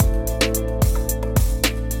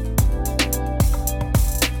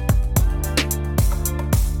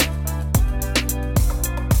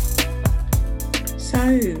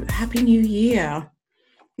Happy New Year.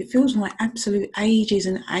 It feels like absolute ages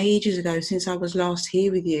and ages ago since I was last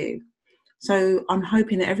here with you. So I'm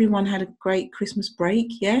hoping that everyone had a great Christmas break,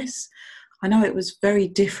 yes? I know it was very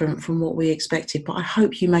different from what we expected, but I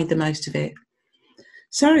hope you made the most of it.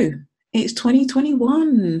 So it's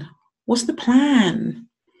 2021. What's the plan?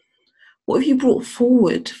 What have you brought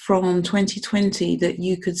forward from 2020 that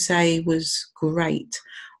you could say was great?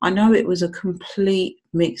 I know it was a complete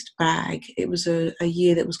mixed bag. It was a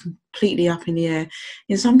year that was completely up in the air.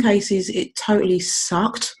 In some cases, it totally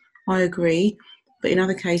sucked, I agree. But in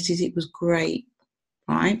other cases, it was great,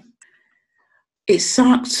 right? It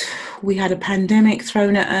sucked. We had a pandemic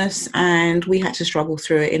thrown at us and we had to struggle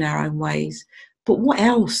through it in our own ways. But what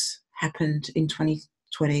else happened in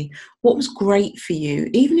 2020? What was great for you?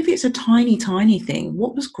 Even if it's a tiny, tiny thing,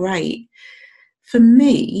 what was great? For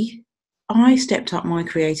me, I stepped up my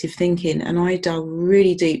creative thinking and I dug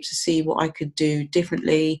really deep to see what I could do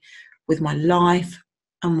differently with my life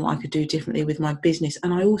and what I could do differently with my business.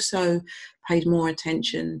 And I also paid more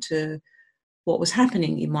attention to what was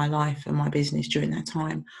happening in my life and my business during that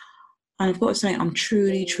time. And I've got to say, I'm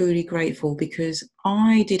truly, truly grateful because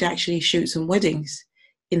I did actually shoot some weddings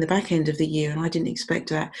in the back end of the year and I didn't expect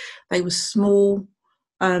that. They were small,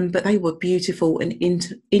 but they were beautiful and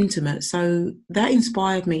intimate. So that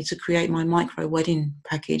inspired me to create my micro wedding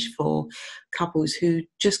package for couples who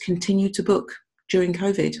just continued to book during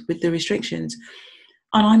COVID with the restrictions.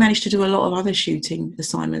 And I managed to do a lot of other shooting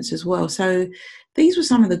assignments as well. So these were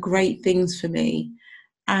some of the great things for me.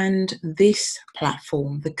 And this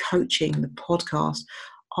platform, the coaching, the podcast,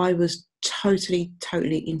 I was totally,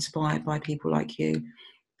 totally inspired by people like you.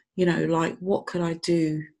 You know, like, what could I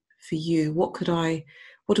do for you? What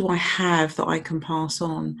do I have that I can pass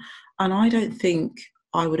on? And I don't think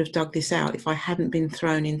I would have dug this out if I hadn't been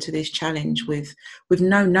thrown into this challenge with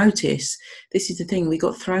no notice. This is the thing, we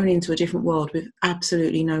got thrown into a different world with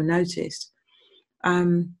absolutely no notice.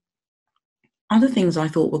 Other things I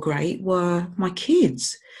thought were great were my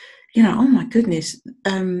kids. You know, oh my goodness,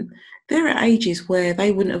 they're at ages where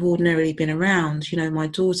they wouldn't have ordinarily been around. You know, my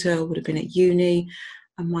daughter would have been at uni,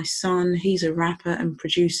 and my son, he's a rapper and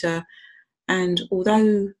producer. And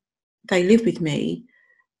although they live with me,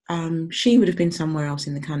 she would have been somewhere else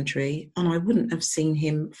in the country and I wouldn't have seen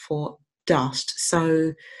him for dust.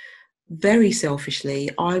 So very selfishly,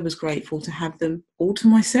 I was grateful to have them all to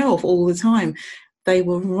myself all the time. They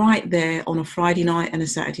were right there on a Friday night and a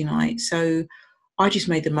Saturday night. So I just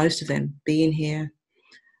made the most of them being here.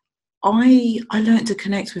 I learned to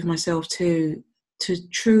connect with myself too, to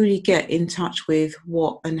truly get in touch with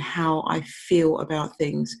what and how I feel about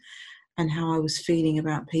things and how I was feeling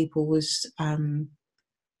about people was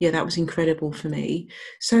that was incredible for me.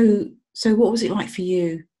 So what was it like for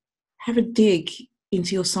you? Have a dig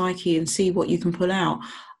into your psyche and see what you can pull out.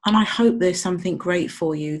 And I hope there's something great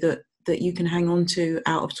for you that you can hang on to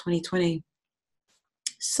out of 2020.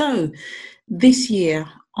 So this year,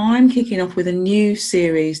 I'm kicking off with a new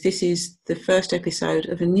series. This is the first episode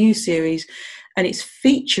of a new series, and it's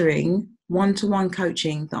featuring one-to-one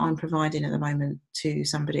coaching that I'm providing at the moment to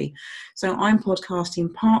somebody. So I'm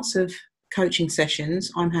podcasting parts of coaching sessions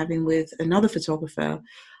I'm having with another photographer.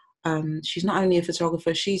 She's not only a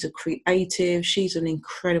photographer, she's a creative, she's an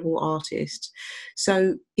incredible artist.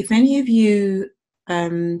 So if any of you,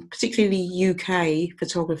 particularly UK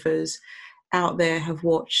photographers out there, have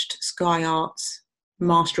watched Sky Arts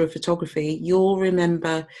Master of Photography, you'll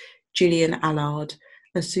remember Gillian Allard,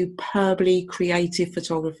 a superbly creative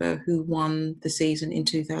photographer who won the season in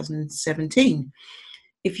 2017.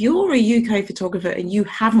 If you're a UK photographer and you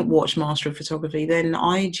haven't watched Master of Photography, then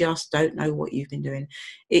I just don't know what you've been doing.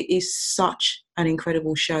 It is such an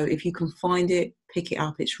incredible show. If you can find it, pick it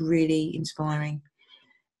up. It's really inspiring.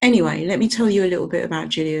 Anyway, let me tell you a little bit about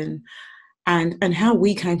Gillian and how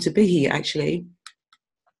we came to be here, actually.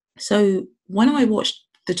 So when I watched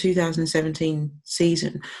the 2017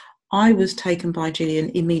 season, I was taken by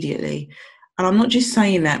Gillian immediately. And I'm not just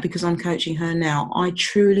saying that because I'm coaching her now. I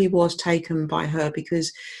truly was taken by her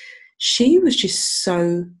because she was just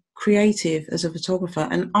so creative as a photographer.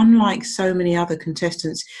 And unlike so many other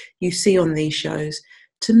contestants you see on these shows,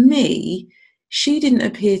 to me, she didn't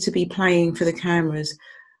appear to be playing for the cameras.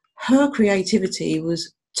 Her creativity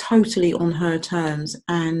was totally on her terms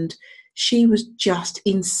and she was just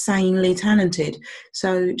insanely talented.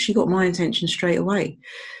 So she got my attention straight away.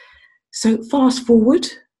 So fast forward,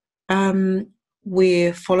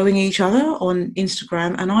 we're following each other on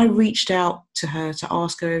Instagram and I reached out to her to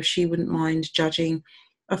ask her if she wouldn't mind judging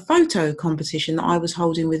a photo competition that I was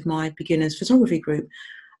holding with my beginners photography group.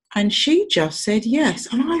 And she just said yes.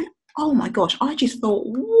 And Oh my gosh, I just thought,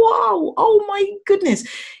 wow, oh my goodness.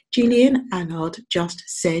 Gillian Allard just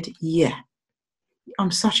said, yeah.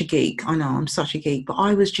 I'm such a geek. I know I'm such a geek, but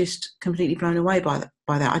I was just completely blown away by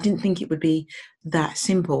that. I didn't think it would be that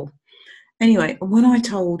simple. Anyway, when I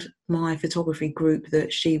told my photography group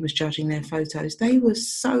that she was judging their photos, they were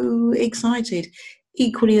so excited,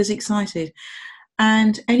 equally as excited.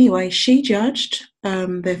 And anyway, she judged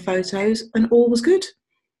their photos and all was good.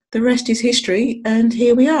 The rest is history, and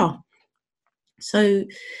here we are. So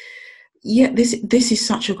yeah, this is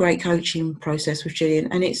such a great coaching process with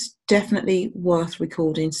Gillian, and it's definitely worth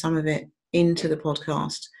recording some of it into the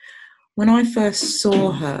podcast. When I first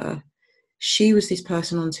saw her, she was this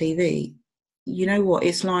person on TV. You know what?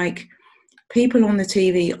 It's like people on the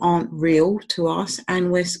TV aren't real to us,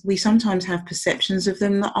 and we sometimes have perceptions of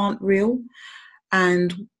them that aren't real.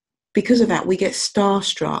 And because of that, we get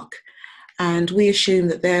starstruck and we assume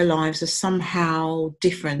that their lives are somehow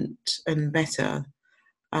different and better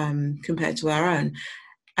compared to our own.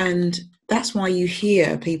 And that's why you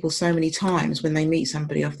hear people so many times when they meet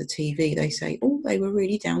somebody off the TV, they say, oh, they were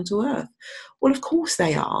really down to earth. Well, of course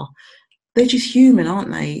they are. They're just human,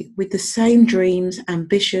 aren't they? With the same dreams,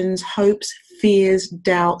 ambitions, hopes, fears,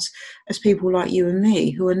 doubts as people like you and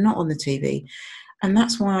me who are not on the TV. And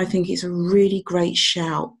that's why I think it's a really great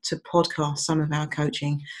shout to podcast some of our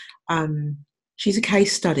coaching. She's a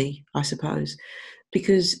case study, I suppose,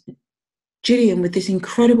 because Gillian, with this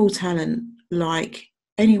incredible talent, like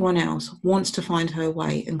anyone else, wants to find her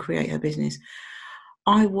way and create her business.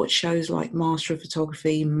 I watch shows like Master of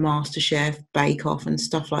Photography, MasterChef, Bake Off, and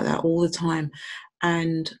stuff like that all the time.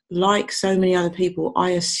 And like so many other people,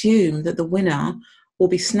 I assume that the winner will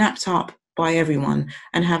be snapped up by everyone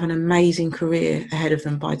and have an amazing career ahead of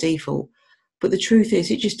them by default. But the truth is,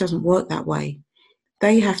 it just doesn't work that way.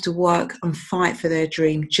 They have to work and fight for their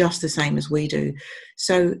dream just the same as we do.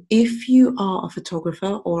 So if you are a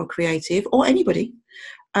photographer or a creative or anybody,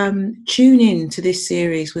 tune in to this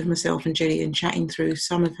series with myself and Gillian chatting through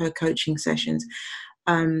some of her coaching sessions.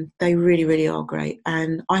 They really, really are great.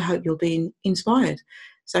 And I hope you'll be inspired.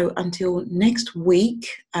 So until next week,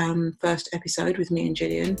 first episode with me and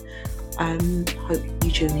Gillian, hope you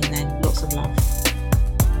tune in then. Lots of love.